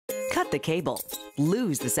cut the cable,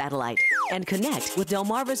 lose the satellite, and connect with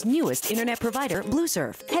Delmarva's newest internet provider,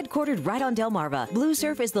 Bloosurf. Headquartered right on Delmarva,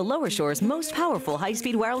 Bloosurf is the Lower Shore's most powerful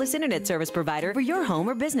high-speed wireless internet service provider for your home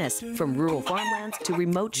or business, from rural farmlands to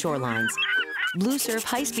remote shorelines. Bloosurf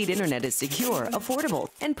high-speed internet is secure, affordable,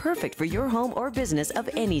 and perfect for your home or business of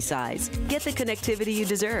any size. Get the connectivity you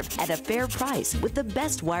deserve at a fair price with the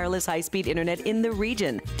best wireless high-speed internet in the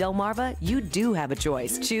region. Delmarva, you do have a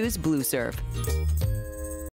choice. Choose Bloosurf.